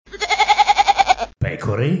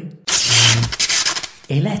pecore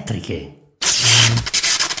elettriche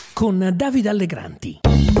con Davide Allegranti.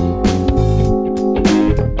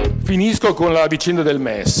 Finisco con la vicenda del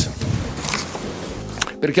MES,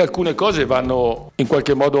 perché alcune cose vanno in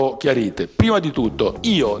qualche modo chiarite. Prima di tutto,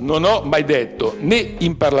 io non ho mai detto, né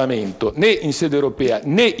in Parlamento, né in sede europea,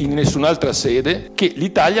 né in nessun'altra sede, che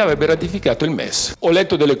l'Italia avrebbe ratificato il MES. Ho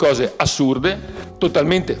letto delle cose assurde,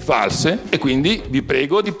 totalmente false, e quindi vi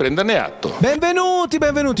prego di prenderne atto.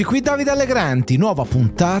 Benvenuti, qui Davide Allegranti, nuova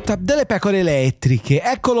puntata delle pecore elettriche.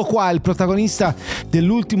 Eccolo qua, il protagonista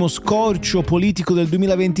dell'ultimo scorcio politico del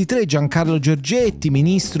 2023, Giancarlo Giorgetti,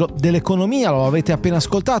 ministro dell'economia. Lo avete appena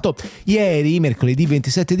ascoltato ieri, mercoledì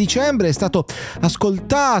 27 dicembre, è stato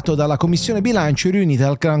ascoltato dalla Commissione Bilancio riunita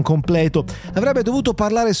al gran completo. Avrebbe dovuto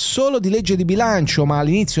parlare solo di legge di bilancio, ma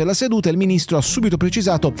all'inizio della seduta il ministro ha subito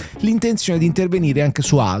precisato l'intenzione di intervenire anche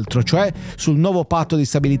su altro, cioè sul nuovo patto di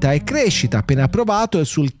stabilità e crescita appena approvato e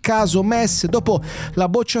sul caso MES dopo la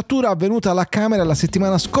bocciatura avvenuta alla Camera la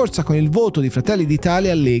settimana scorsa con il voto di Fratelli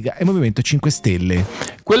d'Italia, Lega e Movimento 5 Stelle.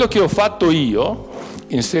 Quello che ho fatto io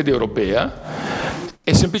in sede europea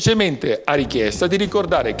è semplicemente a richiesta di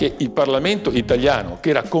ricordare che il Parlamento italiano, che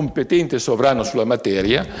era competente e sovrano sulla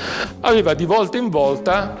materia, aveva di volta in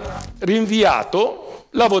volta rinviato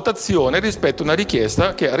la votazione rispetto a una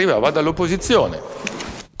richiesta che arrivava dall'opposizione.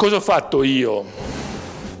 Cosa ho fatto io?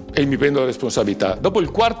 E mi prendo la responsabilità. Dopo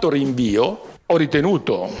il quarto rinvio ho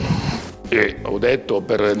ritenuto, e ho detto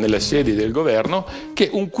nelle sedi del governo, che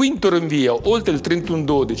un quinto rinvio oltre il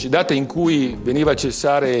 31/12, data in cui veniva a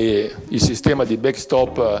cessare il sistema di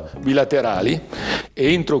backstop bilaterali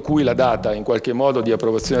e entro cui la data in qualche modo di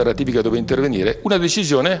approvazione e ratifica doveva intervenire, una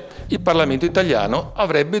decisione il Parlamento italiano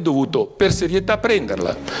avrebbe dovuto per serietà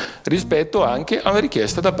prenderla rispetto anche a una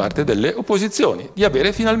richiesta da parte delle opposizioni di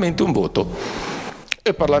avere finalmente un voto.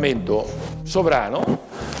 Il Parlamento sovrano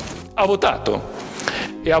ha votato.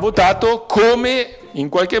 E ha votato come in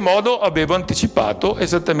qualche modo avevo anticipato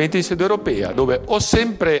esattamente in sede europea, dove ho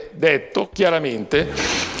sempre detto chiaramente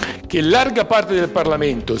che larga parte del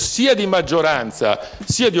Parlamento, sia di maggioranza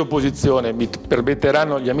sia di opposizione, mi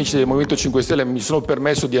permetteranno gli amici del Movimento 5 Stelle, mi sono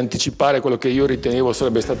permesso di anticipare quello che io ritenevo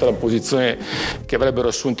sarebbe stata la posizione che avrebbero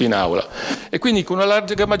assunto in aula. E quindi con una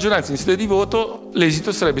larga maggioranza in sede di voto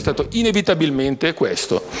l'esito sarebbe stato inevitabilmente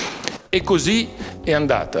questo. E così è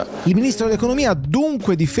andata. Il ministro dell'economia ha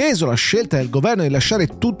dunque difeso la scelta del governo di lasciare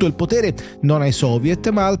tutto il potere non ai soviet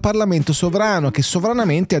ma al Parlamento sovrano, che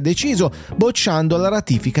sovranamente ha deciso, bocciando la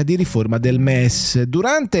ratifica di riforma del MES.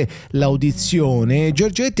 Durante l'audizione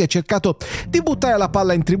Giorgetti ha cercato di buttare la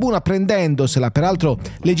palla in tribuna, prendendosela peraltro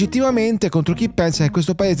legittimamente contro chi pensa che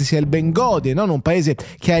questo paese sia il Bengodi e non un paese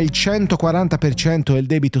che ha il 140% del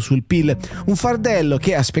debito sul PIL, un fardello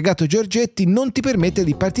che, ha spiegato Giorgetti, non ti permette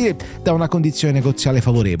di partire da una condizione negoziale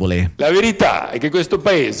favorevole. La verità è che questo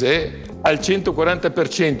paese ha il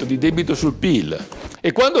 140% di debito sul PIL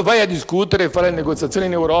e quando vai a discutere e fare le negoziazioni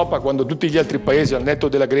in Europa, quando tutti gli altri paesi al netto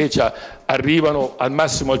della Grecia arrivano al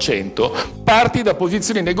massimo al 100, parti da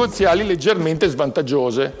posizioni negoziali leggermente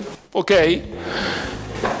svantaggiose, ok?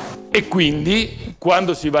 E quindi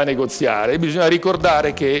quando si va a negoziare bisogna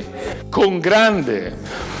ricordare che con grande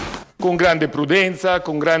prudenza,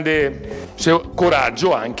 con grande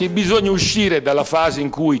coraggio anche, bisogna uscire dalla fase in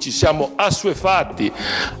cui ci siamo assuefatti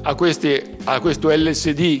a questo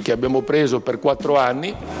LSD che abbiamo preso per 4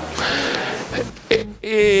 anni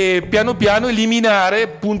e piano piano eliminare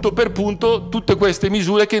punto per punto tutte queste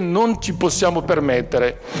misure che non ci possiamo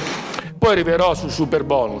permettere. Poi arriverò sul super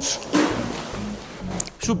bonus.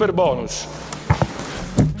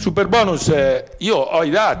 Superbonus, io ho i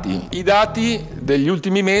dati degli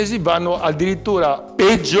ultimi mesi vanno addirittura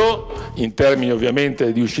peggio in termini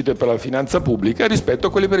ovviamente di uscite per la finanza pubblica rispetto a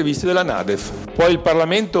quelli previsti dalla NADEF. Poi il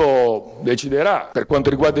Parlamento deciderà. Per quanto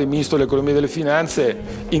riguarda il Ministro dell'Economia e delle Finanze,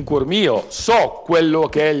 in cuor mio so quello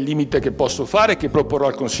che è il limite che posso fare e che proporrò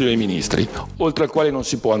al Consiglio dei Ministri, oltre al quale non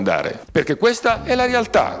si può andare, perché questa è la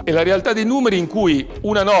realtà dei numeri in cui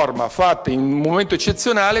una norma fatta in un momento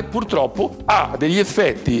eccezionale purtroppo ha degli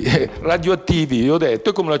effetti radioattivi, io ho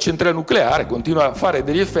detto, è come una centrale nucleare, continua a fare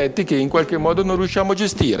degli effetti che in qualche modo non riusciamo a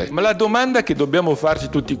gestire. Ma la domanda che dobbiamo farci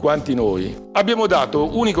tutti quanti noi, abbiamo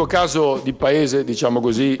dato, unico caso di paese, diciamo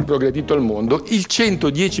così, progredito al mondo, il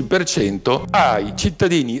 110% ai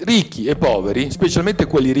cittadini ricchi e poveri, specialmente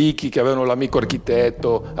quelli ricchi che avevano l'amico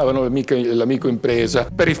architetto, avevano l'amico impresa,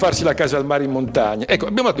 per rifarsi la casa al mare in montagna. Ecco,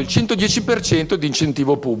 abbiamo dato il 110% di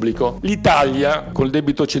incentivo pubblico. L'Italia, col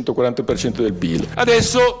debito 140% del PIL.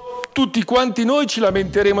 Adesso tutti quanti noi ci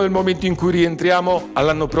lamenteremo nel momento in cui rientriamo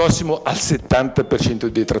all'anno prossimo al 70%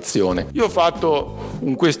 di detrazione. Io ho fatto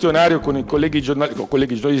un questionario con i colleghi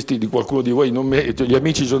giornalisti di qualcuno di voi, gli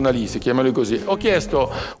amici giornalisti, chiamiamoli così. Ho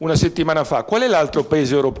chiesto una settimana fa qual è l'altro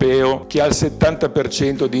paese europeo che ha il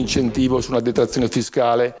 70% di incentivo su una detrazione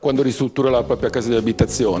fiscale quando ristruttura la propria casa di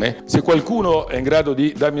abitazione. Se qualcuno è in grado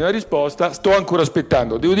di darmi una risposta, sto ancora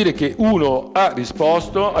aspettando. Devo dire che uno ha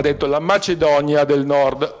risposto, ha detto la Macedonia del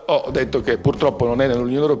Nord. Ho detto che purtroppo non è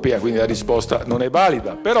nell'Unione Europea, quindi la risposta non è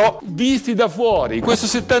valida. Però, visti da fuori, questo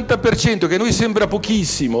 70% che a noi sembra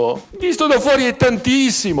pochissimo, visto da fuori è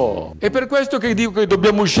tantissimo. È per questo che dico che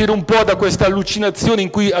dobbiamo uscire un po' da questa allucinazione in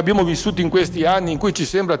cui abbiamo vissuto in questi anni, in cui ci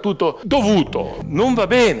sembra tutto dovuto. Non va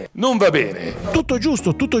bene. Tutto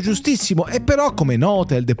giusto, tutto giustissimo. E però, come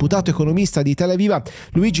nota il deputato economista di Italia Viva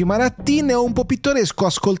Luigi Marattin, è un po' pittoresco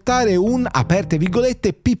ascoltare un, aperte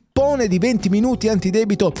virgolette, pippone di 20 minuti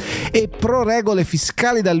antidebito e pro regole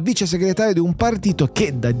fiscali dal vice segretario di un partito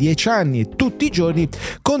che da 10 anni e tutti i giorni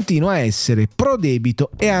continua a essere pro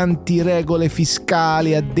debito e anti regole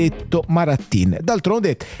fiscali, ha detto Marattin.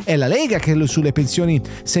 D'altronde è la Lega che sulle pensioni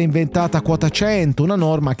si è inventata quota 100, una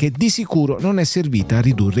norma che di sicuro non è servita a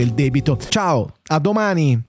ridurre il debito. Ciao, a domani!